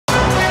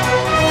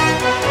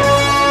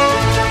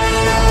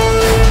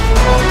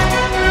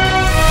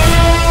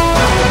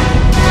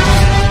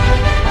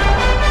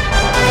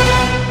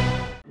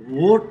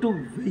Vote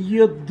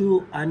వెయ్యొద్దు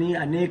అని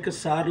అనేక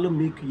సార్లు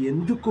మీకు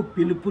ఎందుకు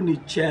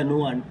పిలుపునిచ్చాను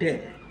అంటే,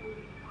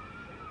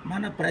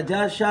 మన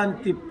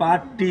ప్రజాశాంతి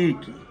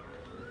పార్టీకి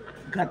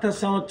గత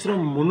సంవత్సరం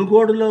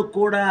మునుగోడులో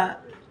కూడా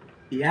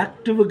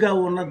యాక్టివ్గా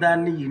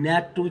ఉన్నదాన్ని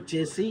ఇన్యాక్టివ్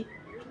చేసి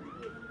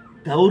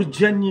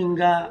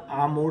దౌర్జన్యంగా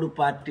ఆ 3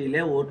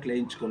 పార్టీలే ఓట్లు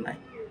వేయించుకున్నాయి.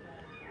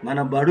 మన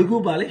బడుగు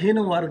బలహీన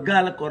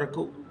వర్గాల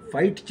కొరకు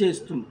ఫైట్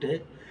చేస్తుంటే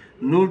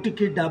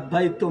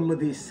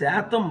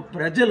 179%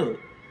 ప్రజలు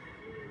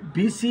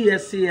బీసీ,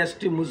 ఎస్సీ,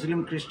 ఎస్టీ, ముస్లిం,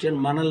 క్రిస్టియన్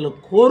మనల్ని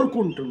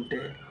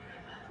కోరుకుంటుంటే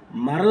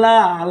మరలా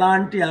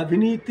అలాంటి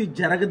అవినీతి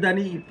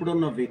జరగదని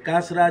ఇప్పుడున్న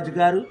వికాస్ రాజ్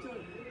గారు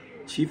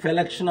చీఫ్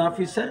ఎలక్షన్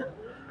ఆఫీసర్,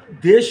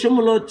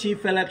 దేశంలో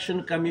chief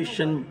election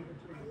commission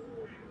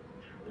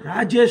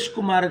Rajesh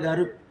Kumar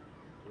గారు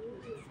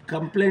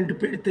కంప్లైంట్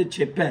పెడితే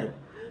చెప్పారు.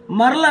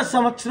 మరలా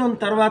సంవత్సరం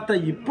తర్వాత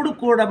ఇప్పుడు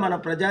కూడా మన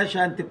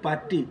ప్రజాశాంతి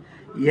పార్టీ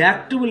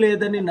యాక్టివ్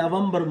లేదని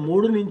నవంబర్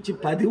 3 నుంచి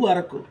 10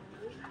 వరకు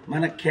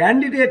మన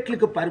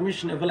క్యాండిడేట్లకు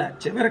పర్మిషన్ ఇవ్వలే.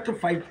 చివరికి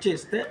ఫైట్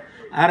చేస్తే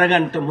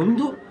అరగంట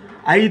ముందు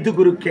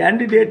 5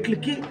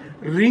 క్యాండిడేట్లకి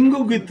రింగు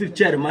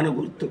గుర్తిచ్చారు, మన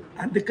గుర్తు.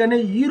 అందుకనే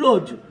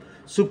ఈరోజు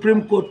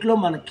సుప్రీంకోర్టులో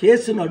మన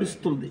కేసు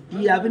నడుస్తుంది.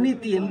 ఈ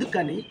అవినీతి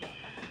ఎందుకని,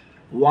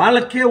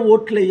 వాళ్ళకే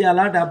ఓట్లు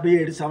వేయాలా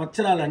 77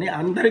 సంవత్సరాలని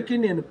అందరికీ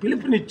నేను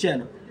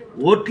పిలుపునిచ్చాను.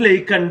 ఓట్లు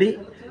వేయకండి,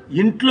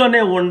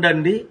 ఇంట్లోనే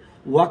ఉండండి.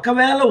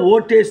 ఒకవేళ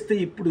ఓటేస్తే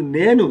ఇప్పుడు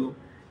నేను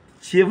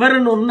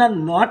చివరనున్న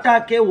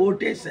నోటాకే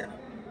ఓటేశాను.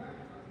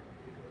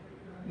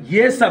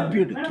 ఏ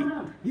సభ్యుడికి,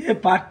 ఏ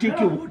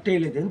పార్టీకి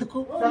ఓటేయలేదు. ఎందుకు?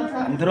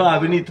 అందరూ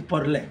అవినీతి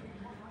పరులే.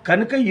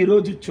 కనుక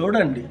ఈరోజు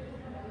చూడండి,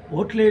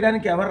 ఓట్లు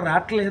వేయడానికి ఎవరు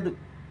రావట్లేదు.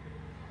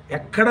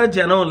 ఎక్కడ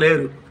జనం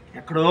లేరు,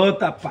 ఎక్కడో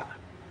తప్ప.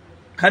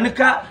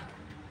 కనుక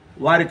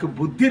వారికి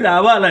బుద్ధి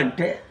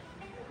రావాలంటే,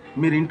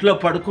 మీరు ఇంట్లో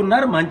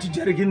పడుకున్నారు, మంచి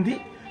జరిగింది.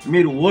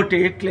 మీరు ఓటు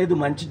వేయట్లేదు,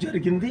 మంచి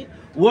జరిగింది.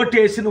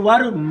 ఓటేసిన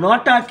వారు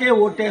నోటాకే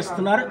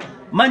ఓటేస్తున్నారు,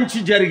 మంచి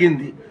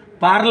జరిగింది.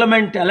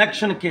 Parliament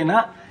ఎలక్షన్కైనా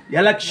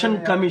election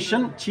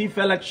commission, chief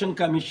election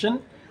commission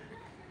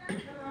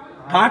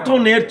పాఠం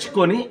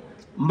నేర్చుకొని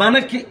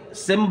మనకి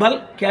సింబల్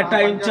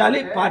కేటాయించాలి,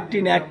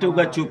 పార్టీని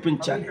యాక్టివ్గా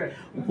చూపించాలి.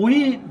 We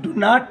do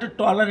not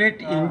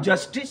tolerate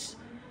injustice.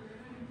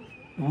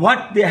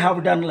 What they have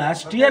done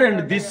last year and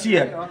this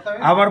year,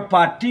 our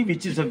party,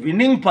 which is a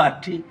winning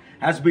party,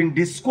 has been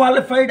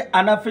disqualified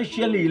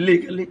unofficially,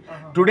 illegally.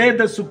 Today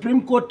the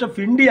Supreme Court of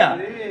India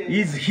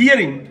is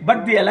hearing, but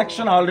the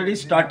election already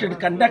started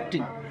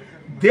conducting.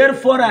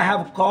 Therefore I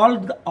have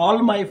called all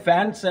my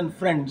fans and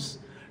friends,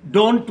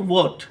 don't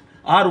vote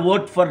or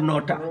vote for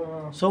Nota.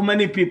 So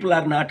many people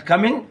are not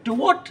coming to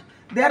vote.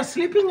 They are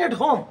sleeping at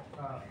home.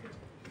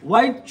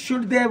 Why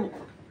should they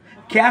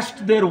cast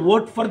their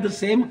vote for the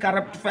same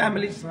corrupt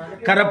families,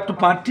 corrupt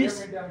parties,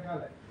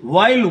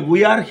 while we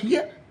are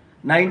here,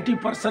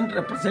 90%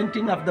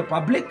 representing of the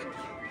public?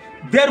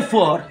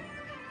 Therefore,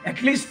 at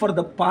least for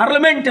the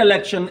parliament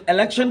election,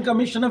 Election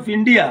Commission of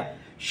India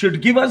should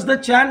give us the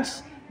chance,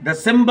 the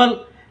symbol,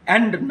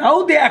 and now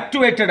they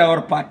activated our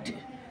party.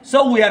 So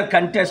we are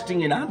contesting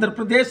in Andhra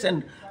Pradesh and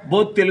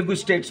both Telugu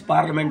states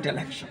parliament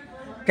election.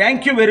 Thank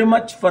you very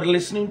much for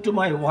listening to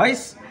my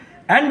voice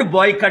and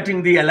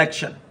boycotting the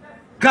election.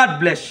 God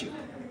bless you.